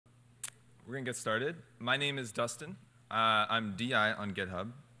we're going to get started. My name is Dustin. I'm DI on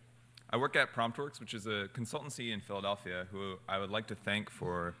GitHub. I work at PromptWorks, which is a consultancy in Philadelphia, who I would like to thank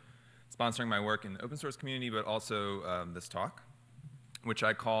for sponsoring my work in the open source community, but also this talk, which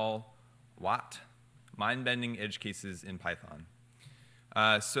I call WAT, Mind-Bending Edge Cases in Python.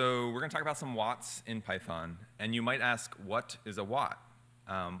 So we're going to talk about some wats in Python. And you might ask, what is a wat?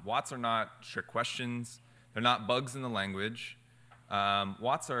 Wats are not trick questions. They're not bugs in the language.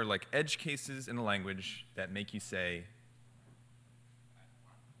 Wats are like edge cases in the language that make you say,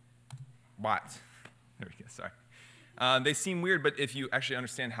 what? There we go, sorry. They seem weird, but if you actually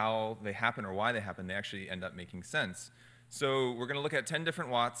understand how they happen or why they happen, they actually end up making sense. So we're going to look at 10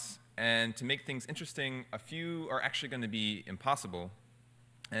 different wats, and to make things interesting, a few are actually going to be impossible.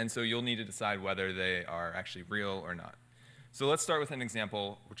 And so you'll need to decide whether they are actually real or not. So let's start with an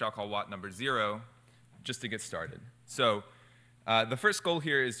example, which I'll call wat number 0, just to get started. So the first goal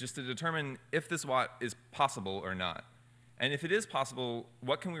here is just to determine if this wat is possible or not. And if it is possible,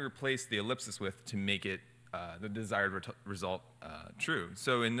 what can we replace the ellipsis with to make it the desired result true?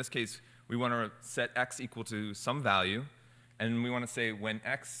 So in this case, we want to set x equal to some value, and we want to say when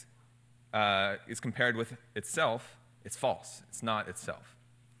x is compared with itself, it's false. It's not itself.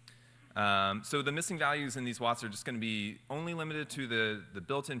 So the missing values in these wats are just going to be only limited to the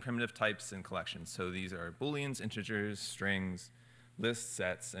built-in primitive types and collections. So these are booleans, integers, strings, lists,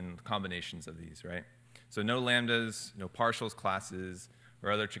 sets, and combinations of these, right? So no lambdas, no partials classes,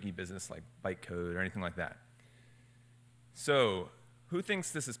 or other tricky business like bytecode or anything like that. So who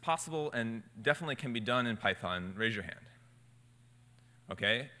thinks this is possible and definitely can be done in Python? Raise your hand.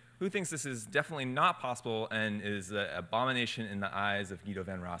 OK. Who thinks this is definitely not possible and is an abomination in the eyes of Guido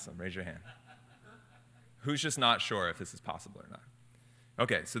van Rossum? Raise your hand. Who's just not sure if this is possible or not?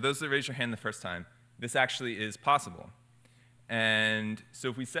 OK, so those that raised your hand the first time, this actually is possible. And so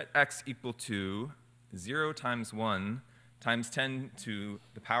if we set x equal to 0 times 1 times 10 to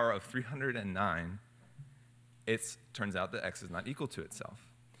the power of 309, it turns out that x is not equal to itself.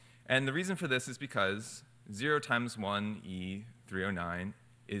 And the reason for this is because 0 times 1 e 309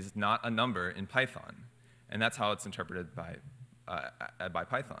 is not a number in Python. And that's how it's interpreted by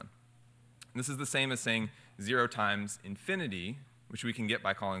Python. And this is the same as saying 0 times infinity, which we can get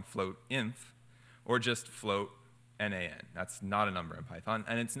by calling float inf, or just float nan. That's not a number in Python,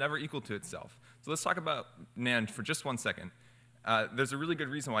 and it's never equal to itself. So let's talk about nan for just 1 second. There's a really good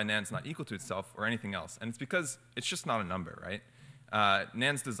reason why nan's not equal to itself or anything else, and it's because it's just not a number, right?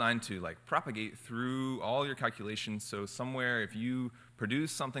 Nan's designed to propagate through all your calculations, so somewhere if you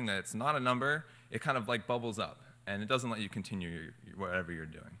produce something that's not a number, it kind of bubbles up, and it doesn't let you continue whatever you're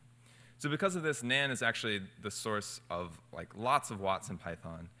doing. So because of this, nan is actually the source of lots of wats in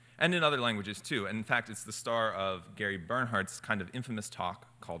Python, and in other languages too. And in fact, it's the star of Gary Bernhardt's kind of infamous talk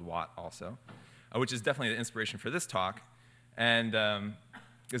called Wat also, which is definitely the inspiration for this talk. And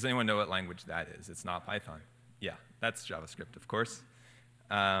does anyone know what language that is? It's not Python. Yeah, that's JavaScript, of course.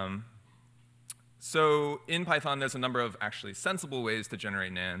 So in Python, there's a number of actually sensible ways to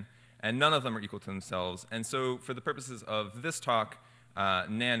generate nan, and none of them are equal to themselves. And so for the purposes of this talk,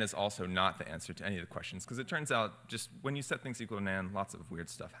 nan is also not the answer to any of the questions, because it turns out just when you set things equal to nan, lots of weird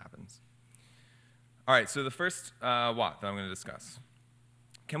stuff happens. All right, so the first wat that I'm going to discuss.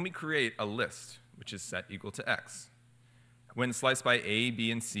 Can we create a list which is set equal to x? When sliced by a,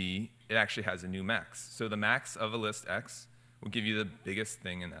 b, and c, it actually has a new max. So the max of a list x will give you the biggest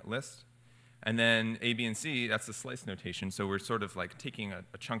thing in that list. And then a, b, and c, that's the slice notation. So we're sort of taking a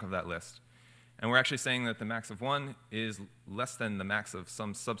chunk of that list. And we're actually saying that the max of 1 is less than the max of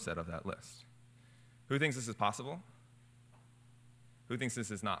some subset of that list. Who thinks this is possible? Who thinks this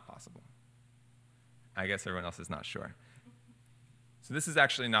is not possible? I guess everyone else is not sure. So this is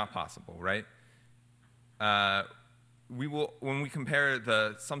actually not possible, right? When we compare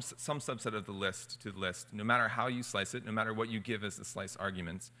some subset of the list to the list, no matter how you slice it, no matter what you give as the slice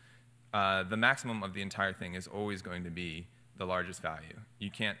arguments, the maximum of the entire thing is always going to be the largest value.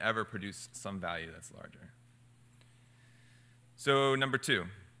 You can't ever produce some value that's larger. So number 2,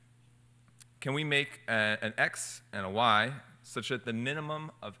 can we make an x and a y such that the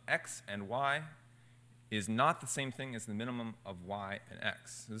minimum of x and y is not the same thing as the minimum of y and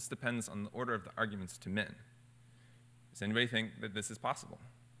x? This depends on the order of the arguments to min. Does anybody think that this is possible?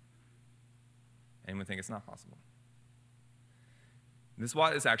 Anyone think it's not possible? This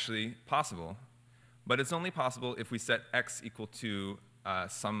wat is actually possible, but it's only possible if we set x equal to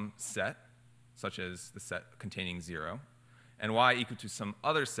some set, such as the set containing 0, and y equal to some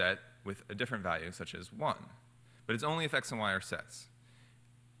other set with a different value, such as 1. But it's only if x and y are sets.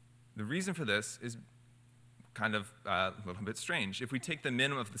 The reason for this is kind of a little bit strange. If we take the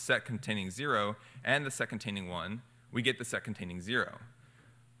min of the set containing 0 and the set containing 1, we get the set containing 0.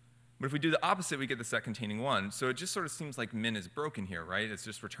 But if we do the opposite, we get the set containing 1. So it just sort of seems like min is broken here, right? It's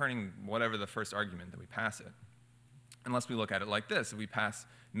just returning whatever the first argument that we pass it. Unless we look at it like this. If we pass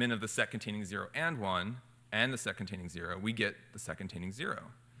min of the set containing 0 and 1 and the set containing 0, we get the set containing 0.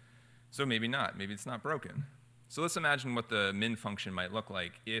 So maybe not. Maybe it's not broken. So let's imagine what the min function might look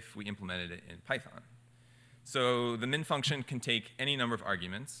like if we implemented it in Python. So the min function can take any number of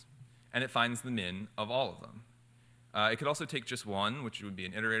arguments, and it finds the min of all of them. It could also take just one, which would be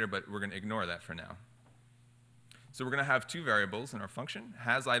an iterator, but we're going to ignore that for now. So we're going to have two variables in our function.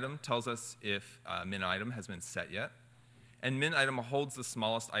 Has_item tells us if min_item has been set yet. And min_item holds the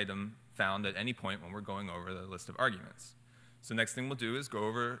smallest item found at any point when we're going over the list of arguments. So next thing we'll do is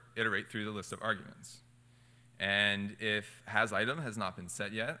iterate through the list of arguments. And if has_item has not been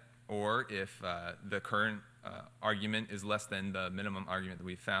set yet, or if the current argument is less than the minimum argument that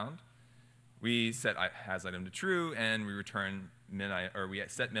we found, we set has_item to true, and we return we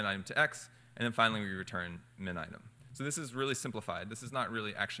set min_item to x, and then finally we return min_item. So this is really simplified. This is not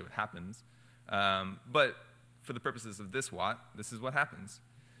really actually what happens. But for the purposes of this WAT, this is what happens.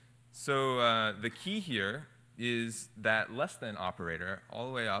 So the key here is that less than operator all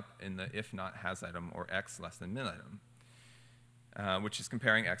the way up in the if not has_item or x less than min_item, which is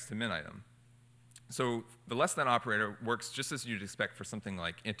comparing x to min_item. So the less than operator works just as you'd expect for something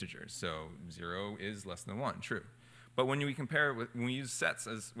like integers. So 0 is less than 1, true. But when we compare when we use sets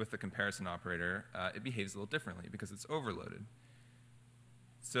with the comparison operator, it behaves a little differently because it's overloaded.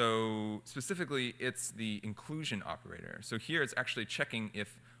 So specifically, it's the inclusion operator. So here it's actually checking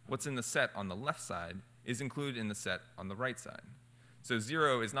if what's in the set on the left side is included in the set on the right side. So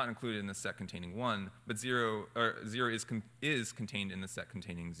 0 is not included in the set containing 1, but 0 is contained in the set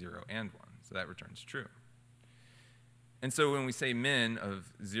containing 0 and 1. So that returns true. And so when we say min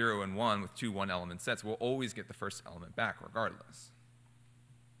of 0 and 1 with two one-element sets, we'll always get the first element back regardless.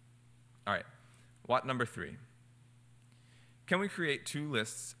 All right, WAT number 3. Can we create two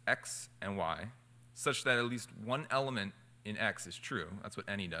lists, x and y, such that at least one element in x is true? That's what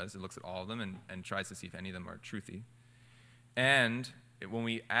any does. It looks at all of them and tries to see if any of them are truthy. And when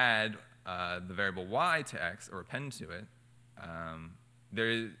we add the variable y to x, or append to it,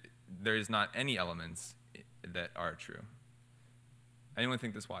 there is not any elements that are true. Anyone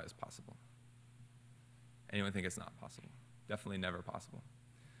think this y is possible? Anyone think it's not possible? Definitely never possible.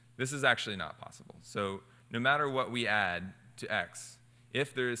 This is actually not possible. So no matter what we add to x,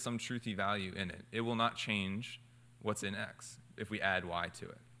 if there is some truthy value in it, it will not change what's in x if we add y to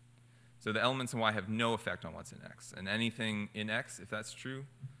it. So the elements in y have no effect on what's in x. And anything in x, if that's true,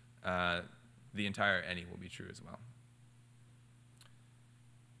 the entire any will be true as well.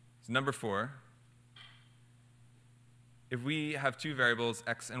 So number 4, if we have two variables,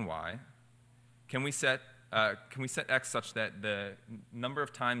 x and y, can we set x such that the number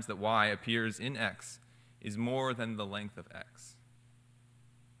of times that y appears in x is more than the length of x?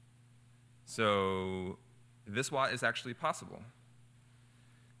 So this WAT is actually possible.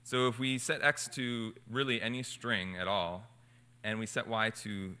 So if we set x to really any string at all, and we set y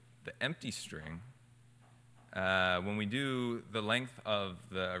to the empty string, when we do the length of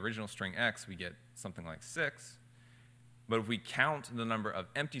the original string x, we get something like 6. But if we count the number of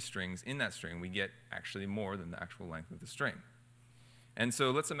empty strings in that string, we get actually more than the actual length of the string. And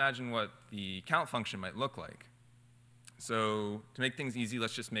so let's imagine what the count function might look like. So to make things easy,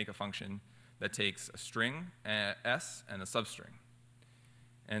 let's just make a function that takes a string, s, and a substring.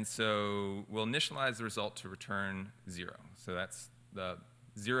 And so we'll initialize the result to return 0. So that's the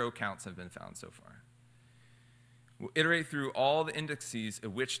 0 counts have been found so far. We'll iterate through all the indices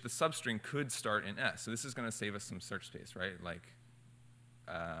at which the substring could start in s. So this is going to save us some search space, right? Like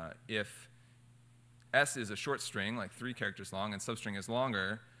if s is a short string, like 3 characters long, and substring is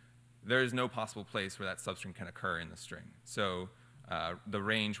longer, there is no possible place where that substring can occur in the string. So the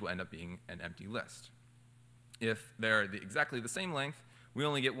range will end up being an empty list. If they're exactly the same length, we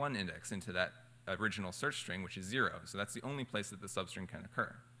only get one index into that original search string, which is 0. So that's the only place that the substring can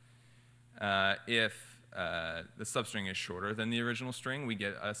occur. If the substring is shorter than the original string, we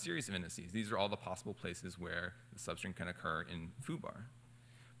get a series of indices. These are all the possible places where the substring can occur in foobar.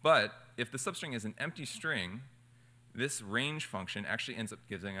 But if the substring is an empty string, this range function actually ends up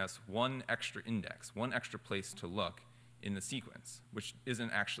giving us one extra index, one extra place to look in the sequence, which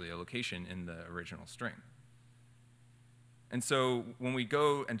isn't actually a location in the original string. And so when we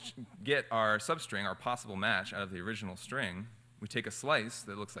go and get our substring, our possible match out of the original string, we take a slice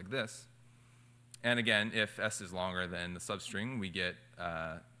that looks like this. And again, if s is longer than the substring, we get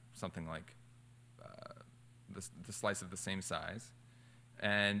something like the slice of the same size.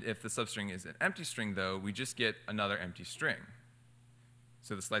 And if the substring is an empty string, though, we just get another empty string.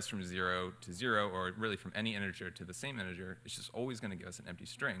 So the slice from 0 to 0, or really from any integer to the same integer, is just always going to give us an empty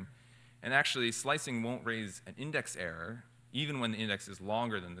string. And actually, slicing won't raise an index error, even when the index is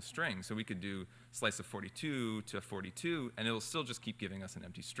longer than the string. So we could do slice of 42 to 42, and it'll still just keep giving us an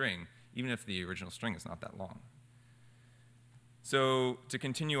empty string, even if the original string is not that long. So to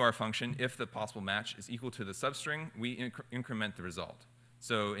continue our function, if the possible match is equal to the substring, we increment the result.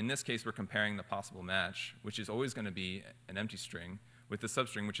 So in this case, we're comparing the possible match, which is always going to be an empty string, with the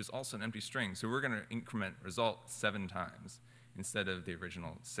substring, which is also an empty string. So we're going to increment result 7 times instead of the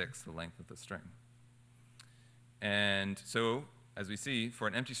original 6, the length of the string. And so, as we see, for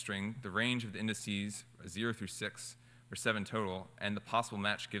an empty string, the range of the indices 0 through 6, or 7 total, and the possible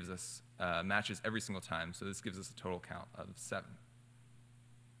match gives us matches every single time. So this gives us a total count of 7.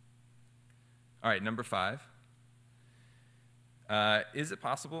 All right, number 5. Is it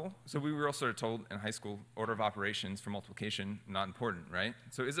possible? So we were all sort of told in high school, order of operations for multiplication, not important, right?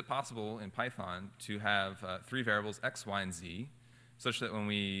 So is it possible in Python to have 3 variables, x, y, and z, such that when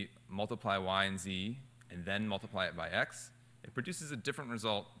we multiply y and z and then multiply it by x, it produces a different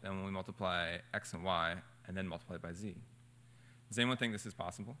result than when we multiply x and y and then multiply it by z? Does anyone think this is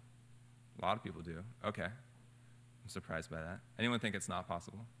possible? A lot of people do. Okay. I'm surprised by that. Anyone think it's not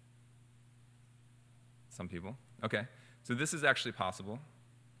possible? Some people. Okay. So this is actually possible.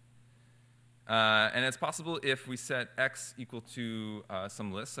 And it's possible if we set x equal to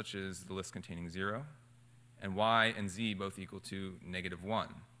some list, such as the list containing 0, and y and z both equal to -1.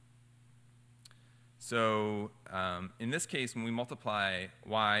 So in this case, when we multiply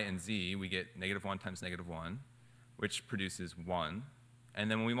y and z, we get -1 times -1, which produces 1. And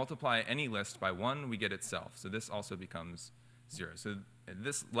then when we multiply any list by 1, we get itself. So this also becomes 0. So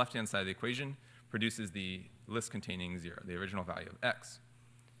this left-hand side of the equation produces the list containing 0, the original value of x.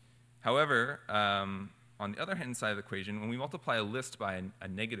 However, on the other hand side of the equation, when we multiply a list by a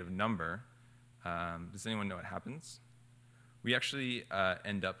negative number, does anyone know what happens? We actually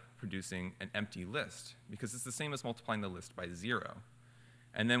end up producing an empty list, because it's the same as multiplying the list by 0.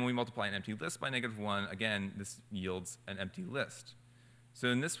 And then when we multiply an empty list by -1, again, this yields an empty list. So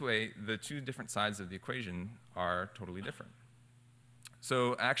in this way, the 2 different sides of the equation are totally different.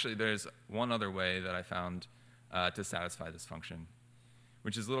 So actually, there's one other way that I found to satisfy this function,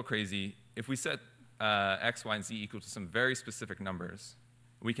 which is a little crazy. If we set x, y, and z equal to some very specific numbers,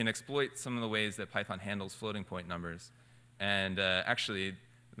 we can exploit some of the ways that Python handles floating point numbers. And actually,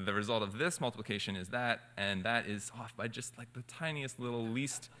 the result of this multiplication is that, and that is off by just like the tiniest little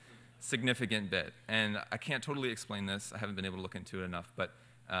least significant bit. And I can't totally explain this. I haven't been able to look into it enough. But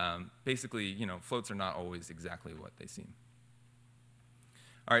basically, you know, floats are not always exactly what they seem.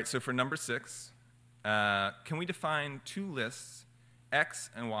 All right, so for number 6, can we define 2 lists, x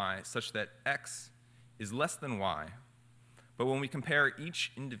and y, such that x is less than y, but when we compare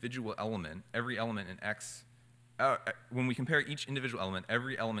each individual element, every element in x, when we compare each individual element,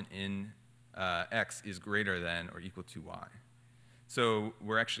 every element in x is greater than or equal to y. So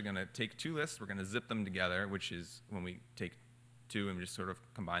we're actually going to take 2 lists, we're going to zip them together, which is when we take 2 and just sort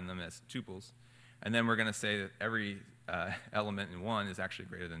of combine them as tuples. And then we're going to say that every element in one is actually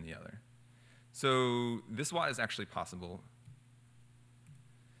greater than the other. So this wat is actually possible.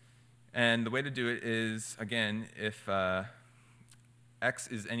 And the way to do it is, again, if x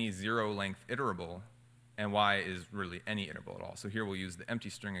is any 0-length iterable, and y is really any iterable at all. So here we'll use the empty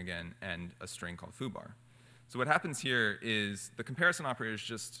string again and a string called foobar. So what happens here is the comparison operator is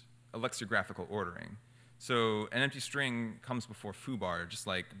just a lexicographical ordering. So an empty string comes before foobar, just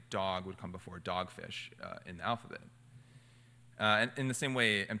like dog would come before dogfish in the alphabet. And in the same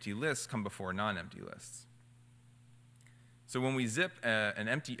way, empty lists come before non-empty lists. So when we zip an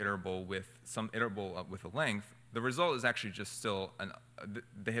empty iterable with some iterable with a length, the result is actually just still,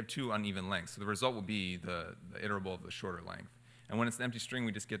 they have 2 uneven lengths. So the result will be the iterable of the shorter length. And when it's an empty string,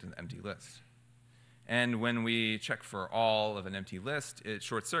 we just get an empty list. And when we check for all of an empty list, it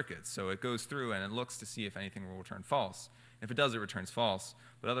short circuits. So it goes through and it looks to see if anything will return false. If it does, it returns false.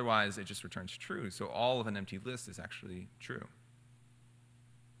 But otherwise, it just returns true. So all of an empty list is actually true.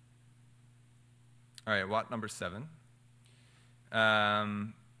 All right, wat number 7.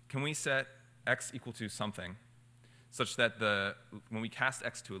 Can we set x equal to something such that when we cast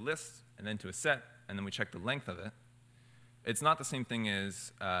x to a list and then to a set, and then we check the length of it, it's not the same thing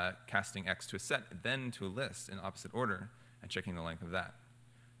as casting x to a set, then to a list in opposite order, and checking the length of that.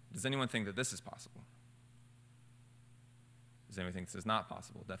 Does anyone think that this is possible? Does anyone think this is not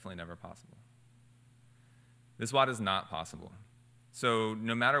possible? Definitely never possible. This wat is not possible. So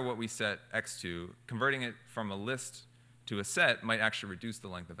no matter what we set x to, converting it from a list to a set might actually reduce the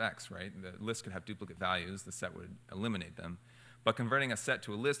length of x, right? The list could have duplicate values. The set would eliminate them. But converting a set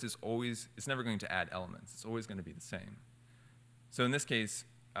to a list is it's never going to add elements. It's always going to be the same. So in this case,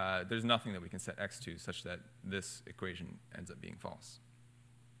 there's nothing that we can set x to such that this equation ends up being false.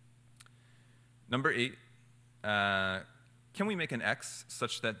 Number 8, can we make an x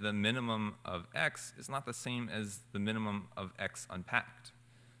such that the minimum of x is not the same as the minimum of x unpacked?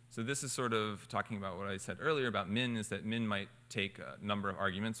 So this is sort of talking about what I said earlier about min, is that min might take a number of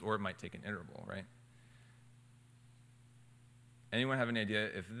arguments, or it might take an iterable, right? Anyone have any idea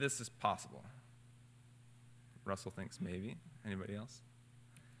if this is possible? Russell thinks maybe. Anybody else?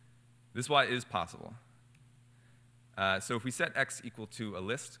 This why is possible. So if we set x equal to a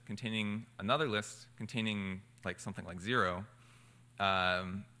list containing another list containing like something like 0,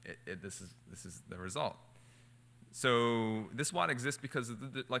 this is the result. So this wat exists because of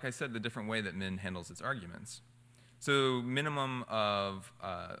like I said, the different way that min handles its arguments. So minimum of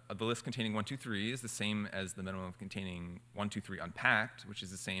the list containing 1, 2, 3 is the same as the minimum of containing 1, 2, 3 unpacked, which is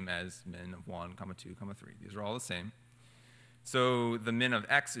the same as min of 1, 2, 3. These are all the same. So the min of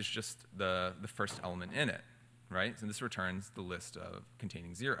x is just the first element in it, right? So this returns the list of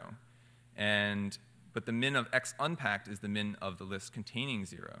containing 0. But the min of x unpacked is the min of the list containing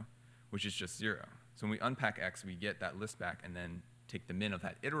 0, which is just 0. So when we unpack x, we get that list back and then take the min of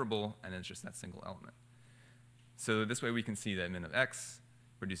that iterable, and it's just that single element. So this way we can see that min of x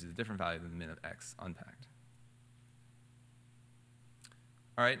produces a different value than the min of x unpacked.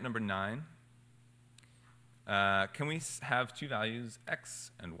 All right, number 9. Can we have two values,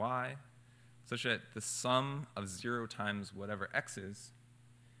 x and y, such that the sum of 0 times whatever x is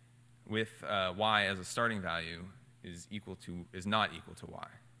with y as a starting value is not equal to y?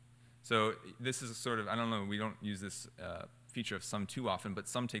 So this is a sort of, I don't know, we don't use this feature of sum too often, but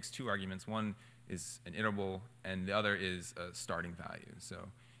sum takes two arguments. One is an iterable, and the other is a starting value. So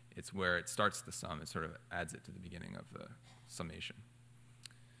it's where it starts the sum. It sort of adds it to the beginning of the summation.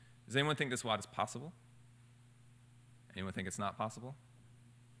 Does anyone think this wat is possible? Anyone think it's not possible?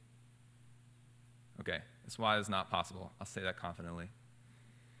 OK, this wat is not possible. I'll say that confidently.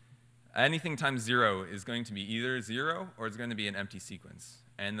 Anything times 0 is going to be either 0 or it's going to be an empty sequence.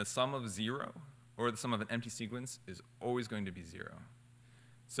 And the sum of 0 or the sum of an empty sequence is always going to be 0.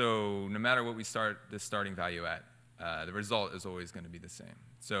 So no matter what we start this starting value at, the result is always going to be the same.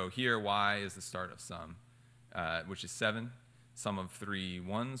 So here, y is the start of sum, which is 7. Sum of 3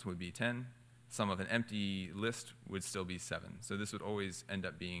 ones would be 10. Sum of an empty list would still be 7. So this would always end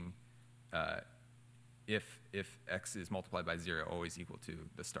up being, if x is multiplied by 0, always equal to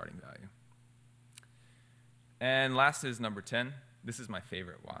the starting value. And last is number 10. This is my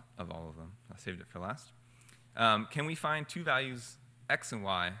favorite wat of all of them. I saved it for last. Can we find two values, x and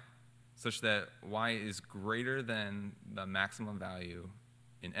y, such that y is greater than the maximum value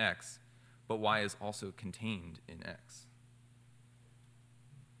in x, but y is also contained in x?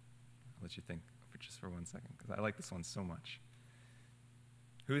 I'll let you think just for 1 second, because I like this one so much.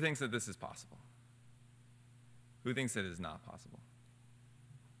 Who thinks that this is possible? Who thinks that it is not possible?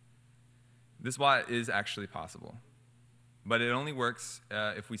 This wat is actually possible. But it only works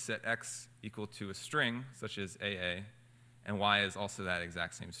if we set x equal to a string, such as AA, and y is also that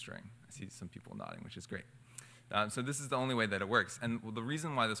exact same string. I see some people nodding, which is great. So this is the only way that it works. And the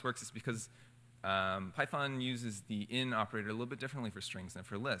reason why this works is because Python uses the in operator a little bit differently for strings than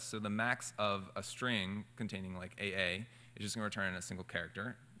for lists. So the max of a string containing like AA is just going to return a single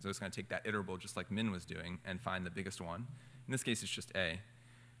character. So it's going to take that iterable, just like min was doing, and find the biggest one. In this case, it's just A.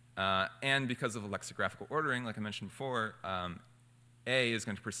 And because of lexicographical ordering, like I mentioned before, A is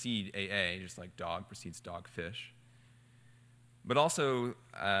going to precede AA, just like dog precedes dog, fish. But also,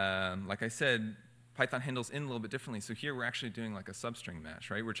 like I said, Python handles in a little bit differently. So here we're actually doing like a substring match,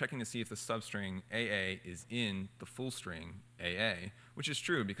 right? We're checking to see if the substring AA is in the full string AA, which is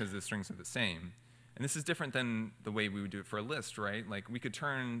true because the strings are the same. And this is different than the way we would do it for a list, right? Like we could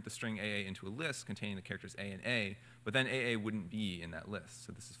turn the string AA into a list containing the characters A and A, but then AA wouldn't be in that list,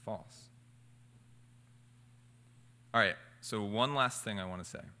 so this is false. All right, so one last thing I want to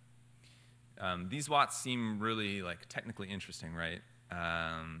say. These wats seem really like technically interesting, right?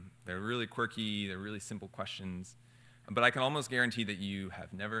 They're really quirky, they're really simple questions, but I can almost guarantee that you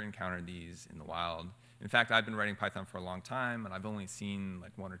have never encountered these in the wild. In fact, I've been writing Python for a long time, and I've only seen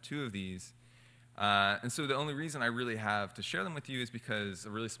like 1 or 2 of these. And so the only reason I really have to share them with you is because a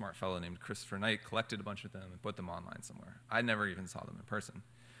really smart fellow named Christopher Knight collected a bunch of them and put them online somewhere. I never even saw them in person.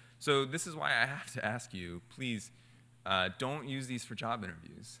 So this is why I have to ask you, please don't use these for job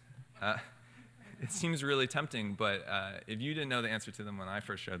interviews. it seems really tempting, but if you didn't know the answer to them when I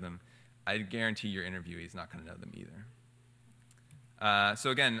first showed them, I guarantee your interviewee is not going to know them either.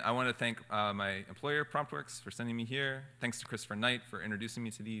 So again, I want to thank my employer, PromptWorks, for sending me here. Thanks to Christopher Knight for introducing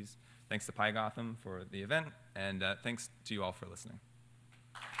me to these. Thanks to PyGotham for the event. And thanks to you all for listening.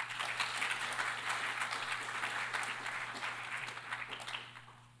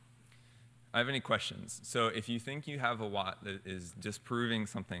 I have any questions. So if you think you have a watt that is disproving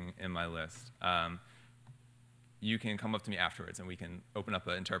something in my list, you can come up to me afterwards, and we can open up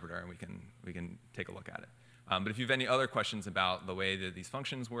an interpreter, and we can take a look at it. But if you have any other questions about the way that these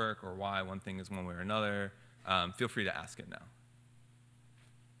functions work or why one thing is one way or another, feel free to ask it now.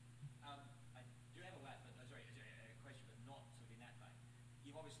 I do have a WAT, but sorry, a question, but not sort of in that vein.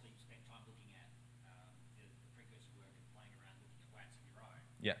 You've obviously spent time looking at the precursor work and playing around looking at WATs of your own.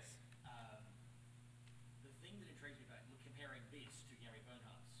 Yes. The thing that intrigues me about comparing this to Gary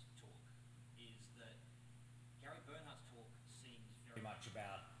Bernhardt's talk is that Gary Bernhardt's talk seems very much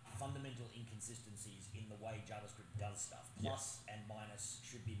about fundamental inconsistencies in the way JavaScript does stuff. Plus and minus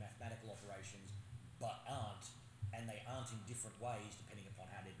should be mathematical operations, but aren't, and they aren't in different ways depending upon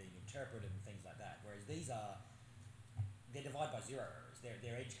how they're being interpreted and things like that. Whereas these they're divided by zero errors.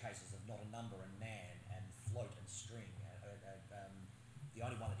 They're edge cases of not a number and man and float and string. The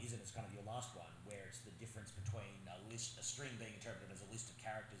only one that isn't is kind of your last one, where it's the difference between a string being interpreted as a list of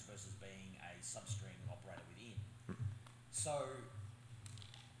characters versus being a substring operator within. So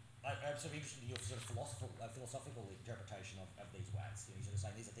I'm sort of interested in your sort of philosophical interpretation of these WATs. You're sort of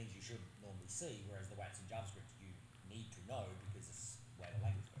saying these are things you should normally see, whereas the WATs in JavaScript you need to know because it's the way the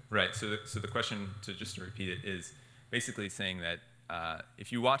language works. Right. So the question, just to repeat it, is basically saying that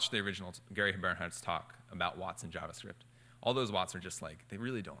if you watch the original Gary Bernhardt's talk about WATs in JavaScript, all those WATs are just like, they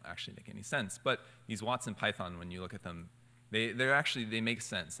really don't actually make any sense. But these WATs in Python, when you look at them, they make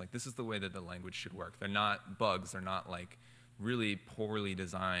sense. Like, this is the way that the language should work. They're not bugs. They're not like really poorly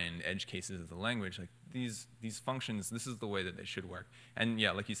designed edge cases of the language. Like, these functions, this is the way that they should work. And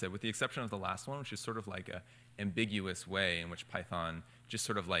yeah, like you said, with the exception of the last one, which is sort of like a ambiguous way in which Python just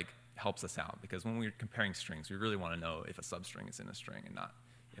sort of like helps us out. Because when we're comparing strings, we really want to know if a substring is in a string and not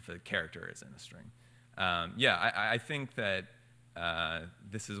if a character is in a string. I think that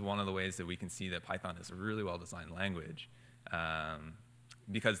this is one of the ways that we can see that Python is a really well-designed language.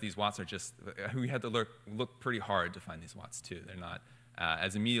 Because these WATs are just, we had to look pretty hard to find these WATs too. They're not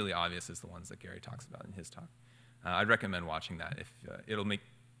as immediately obvious as the ones that Gary talks about in his talk. I'd recommend watching that. If it'll make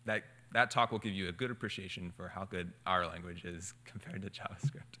that talk will give you a good appreciation for how good our language is compared to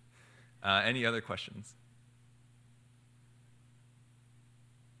JavaScript. Any other questions?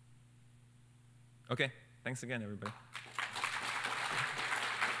 Okay, thanks again, everybody.